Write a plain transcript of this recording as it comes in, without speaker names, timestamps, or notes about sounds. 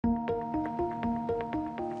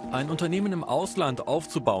Ein Unternehmen im Ausland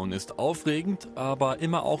aufzubauen ist aufregend, aber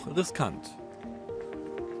immer auch riskant.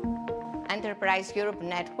 Enterprise Europe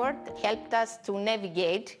Network helped us to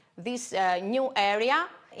navigate this new area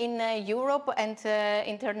in Europe and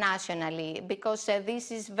internationally, because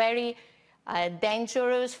this is very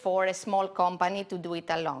dangerous for a small company to do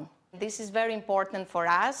it alone. This is very important for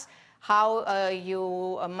us, how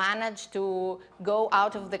you manage to go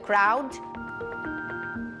out of the crowd.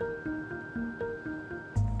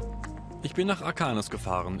 Ich bin nach Arkanes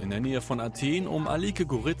gefahren, in der Nähe von Athen, um Alike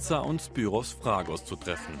Goriza und Spyros Fragos zu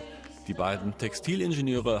treffen. Die beiden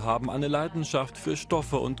Textilingenieure haben eine Leidenschaft für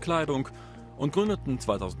Stoffe und Kleidung und gründeten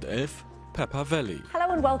 2011 Pepper Valley.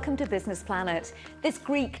 Hello and welcome to Business Planet. This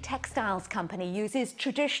Greek textiles company uses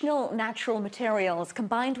traditional natural materials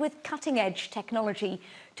combined with cutting-edge technology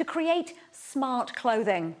to create smart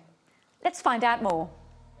clothing. Let's find out more.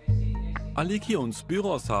 Aliki und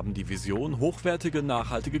Spyros haben die Vision, hochwertige,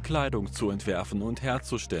 nachhaltige Kleidung zu entwerfen und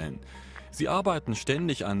herzustellen. Sie arbeiten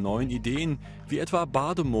ständig an neuen Ideen, wie etwa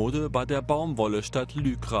Bademode, bei der Baumwolle statt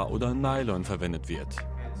Lycra oder Nylon verwendet wird.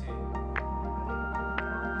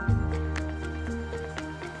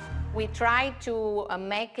 We try to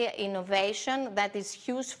make innovation that is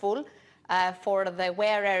useful for the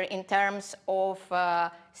wearer in terms of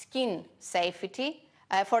skin safety,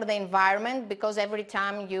 for the environment, because every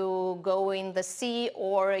time you go in the sea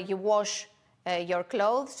or you wash your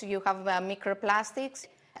clothes, you have microplastics.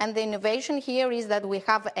 And the innovation here is that we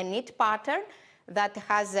have a knit pattern that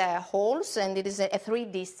has holes, and it is a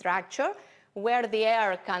 3D structure where the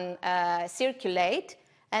air can circulate,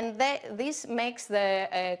 and this makes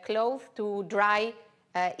the clothes to dry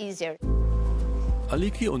easier.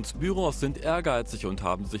 Aliki und Spyros sind ehrgeizig und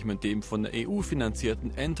haben sich mit dem von der EU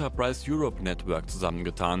finanzierten Enterprise Europe Network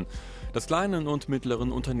zusammengetan, das kleinen und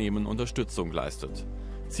mittleren Unternehmen Unterstützung leistet.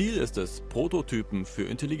 Ziel ist es, Prototypen für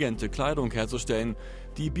intelligente Kleidung herzustellen,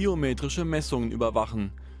 die biometrische Messungen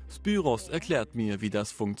überwachen. Spyros erklärt mir, wie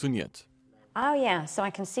das funktioniert. Oh yeah, so I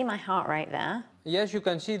can see my heart rate there. Yes, you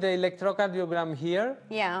can see the electrocardiogram here.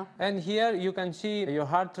 Yeah. And here you can see your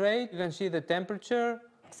heart rate, you can see the temperature.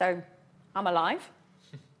 So I'm alive.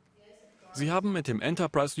 Sie haben mit dem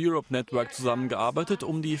Enterprise Europe Network zusammengearbeitet,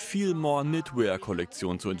 um die Feel More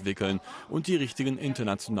Knitwear-Kollektion zu entwickeln und die richtigen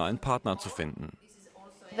internationalen Partner zu finden.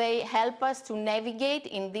 They help us to navigate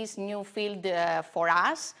in this new field for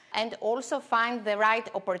us and also find the right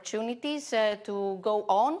opportunities to go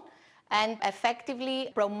on and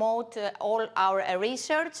effectively promote all our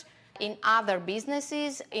research in other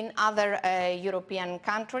businesses, in other European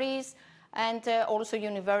countries, and also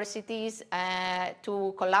universities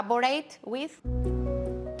to collaborate with.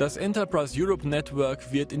 Das Enterprise Europe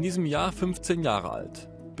Network wird in diesem Jahr 15 Jahre alt.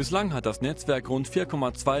 Bislang hat das Netzwerk rund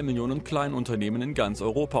 4,2 Millionen Kleinunternehmen in ganz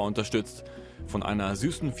Europa unterstützt. Von einer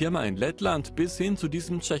süßen Firma in Lettland bis hin zu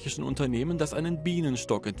diesem tschechischen Unternehmen, das einen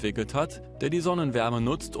Bienenstock entwickelt hat, der die Sonnenwärme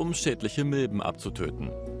nutzt, um schädliche Milben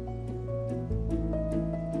abzutöten.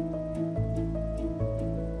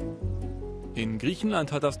 In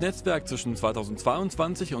Griechenland hat das Netzwerk zwischen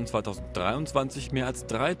 2022 und 2023 mehr als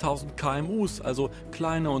 3000 KMUs, also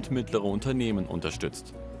kleine und mittlere Unternehmen,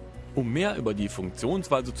 unterstützt. Um mehr über die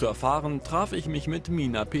Funktionsweise zu erfahren, traf ich mich mit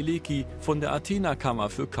Mina Peleki von der Athena Kammer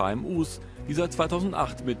für KMUs, die seit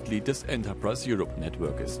 2008 Mitglied des Enterprise Europe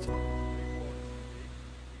Network ist.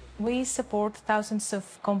 We support thousands of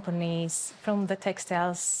companies from the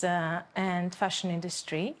textiles and fashion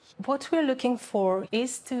industry. What we're looking for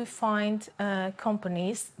is to find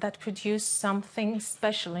companies that produce something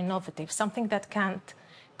special, innovative, something that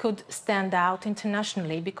could stand out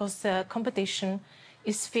internationally, because the competition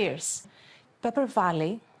is fierce. Pepper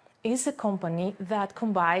Valley is a company that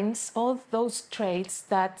combines all those traits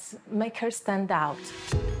that make her stand out.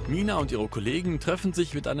 Mina und ihre Kollegen treffen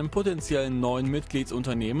sich mit einem potenziellen neuen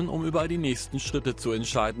Mitgliedsunternehmen, um über die nächsten Schritte zu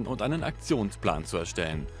entscheiden und einen Aktionsplan zu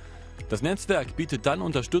erstellen. Das Netzwerk bietet dann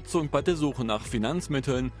Unterstützung bei der Suche nach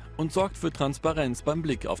Finanzmitteln und sorgt für Transparenz beim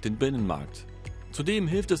Blick auf den Binnenmarkt. Zudem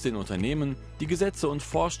hilft es den Unternehmen, die Gesetze und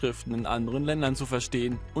Vorschriften in anderen Ländern zu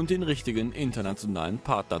verstehen und den richtigen internationalen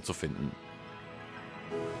Partner zu finden.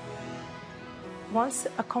 Once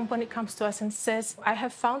a company comes to us and says, I have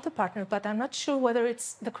found a partner, but I'm not sure whether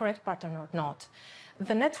it's the correct partner or not,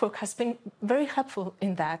 the network has been very helpful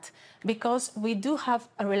in that, because we do have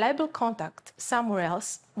a reliable contact somewhere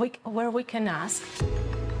else where we can ask.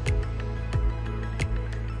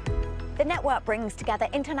 The network brings together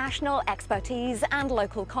international expertise and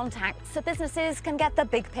local contacts so businesses can get the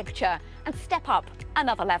big picture and step up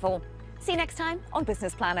another level. See you next time on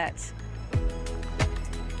Business Planet.